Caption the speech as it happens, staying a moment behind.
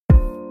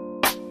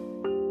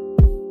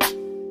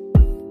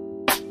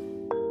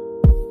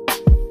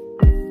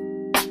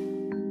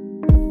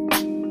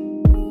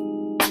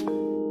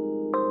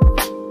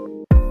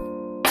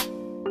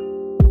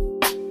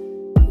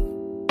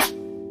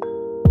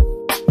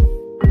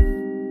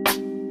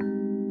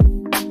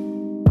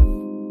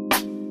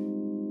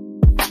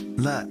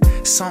Look,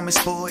 song is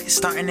bored,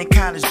 starting in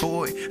college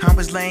board. I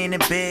was laying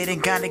in bed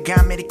and God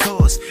got me the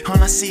course.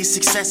 All I see is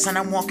success and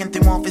I'm walking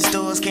through office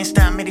doors. Can't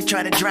stop me to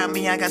try to drop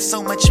me, I got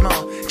so much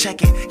more.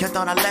 Check it, y'all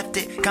thought I left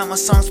it. Got my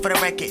songs for the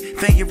record.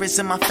 Failure is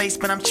in my face,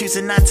 but I'm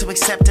choosing not to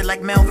accept it.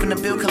 Like mail from the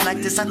bill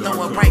collectors, I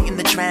throw it right in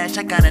the trash.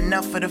 I got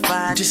enough for the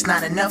vibe, just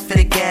not enough for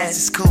the gas.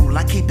 It's cool,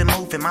 I keep it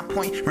moving, my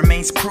point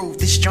remains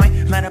proved. This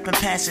joint, light up and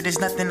pass it, there's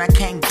nothing I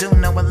can't do.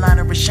 No, a line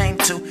or ashamed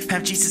to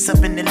have Jesus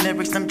up in the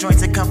lyrics. Them joints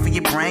that come from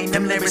your brain,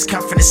 them lyrics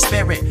come from the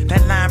spirit.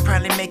 That line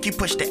probably make you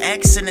push the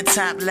X in the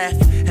top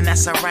left, and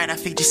that's alright, I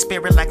feed your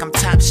spirit like I'm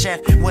Top Chef.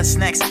 What's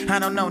next? I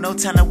don't know, no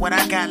telling what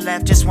I got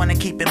left. Just wanna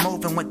keep it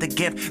moving with the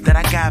gift that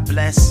I got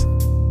blessed.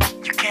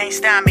 You can't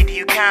stop me, do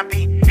you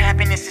copy?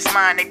 Happiness is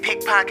mine, they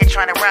pickpocket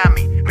trying to rob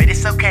me. But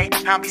it's okay,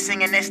 I'll be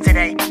singing this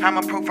today.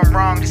 I'ma prove I'm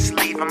wrong, just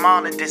leave them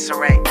all in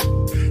disarray.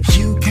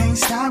 You can't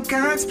stop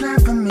God's plan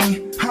for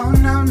me. Oh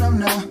no, no,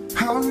 no.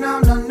 Oh no,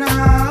 no,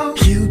 no.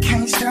 You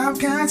can't stop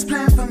God's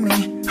plan for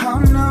me. Oh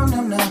no,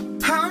 no, no.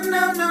 Oh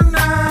no, no,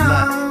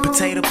 no. Look,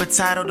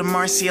 potato, the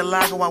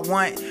Murcielago I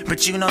want.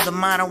 But you know the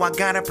motto, I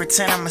gotta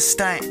pretend I'm a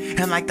stunt.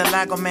 And like the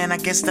Lago man, I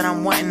guess that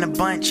I'm wanting a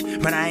bunch.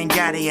 But I ain't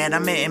got it yet,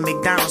 I'm eating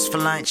McDonald's for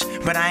lunch.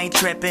 But I ain't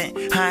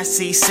tripping, high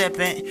C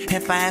sipping.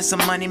 If I had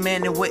some money,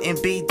 man, it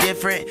wouldn't be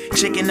different.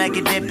 Chicken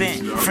nugget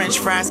dipping, French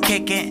fries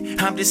kicking.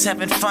 I'm just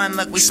having fun,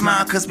 look, we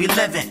smile cause we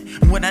living.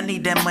 What I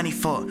need that money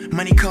for?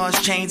 Money,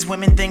 cars, chains,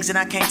 women, things that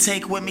I can't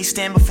take with me.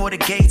 Stand before the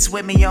gates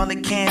with me, all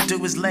it can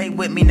do is lay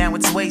with me. Now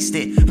it's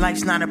wasted,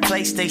 life's not a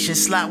PlayStation,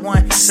 slot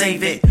one,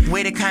 save it.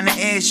 Way the kind of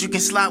is, you can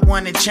slot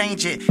one and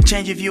change it.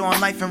 Change your view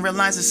on life and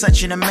realize it's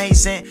such an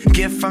amazing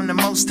gift from the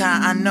Most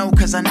High. I know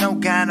cause I know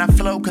God, I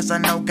flow cause I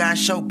know God,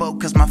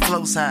 showboat cause my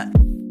flow's hot.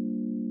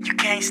 You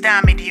can't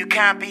stop me, do you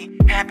copy?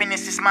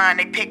 Happiness is mine,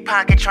 they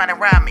pickpocket trying to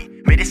rob me.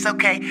 But it's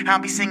okay, I'll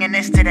be singing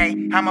this today.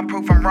 I'ma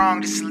prove I'm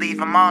wrong, just leave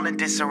them all in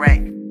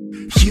disarray.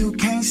 You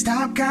can't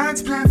stop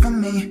God's plan for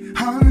me.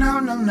 Oh no,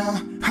 no,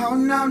 no. Oh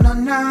no, no,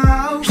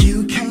 no.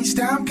 You can't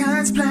stop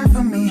God's plan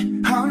for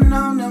me. Oh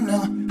no, no,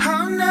 no.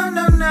 Oh no,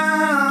 no,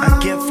 no. A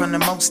gift from the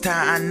Most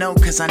High, I know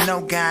cause I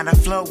know God. I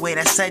flow, wait,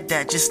 I said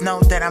that, just know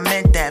that I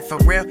meant that. For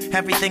real,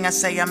 everything I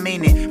say I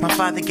mean it. My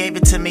father gave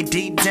it to me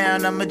deep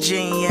down, I'm a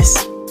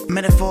genius.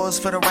 Metaphors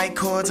for the right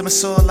chords, I'm a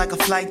sword like a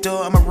flight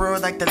door. I'm a roar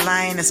like the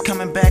lion that's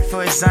coming back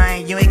for his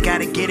Zion. You ain't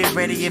gotta get it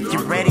ready if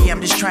you're ready.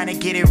 I'm just trying to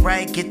get it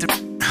right, get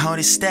the hold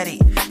it steady.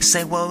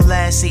 Say, whoa,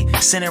 lassie,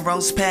 send it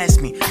rolls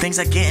past me. Things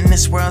I get in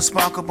this world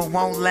sparkle but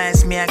won't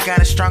last me. I got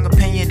a strong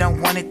opinion,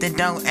 don't want it, then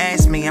don't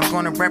ask me. I'm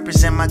gonna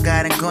represent my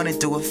God and gonna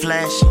do it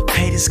flashy.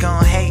 Haters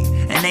gon' hate,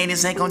 and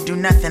haters ain't gon' do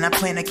nothing. I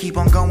plan to keep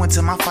on going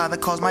till my father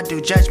calls my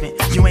due judgment.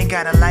 You ain't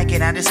gotta like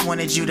it, I just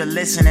wanted you to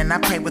listen. And I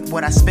pray with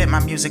what I spit, my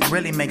music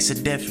really makes a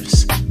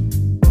difference.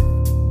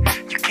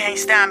 You can't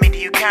stop me, do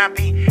you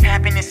copy?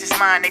 Happiness is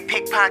mine, they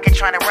pickpocket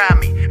trying to rob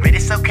me. But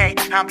it's okay,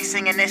 I'll be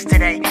singing this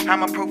today.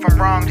 I'ma prove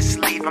I'm wrong, just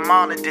leave them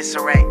all in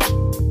disarray.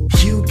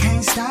 You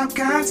can't stop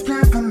God's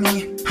plan for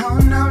me. Oh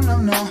no, no,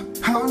 no.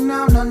 Oh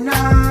no, no,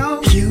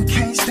 no. You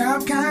can't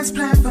stop God's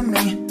plan for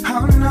me.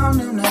 Oh no,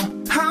 no, no.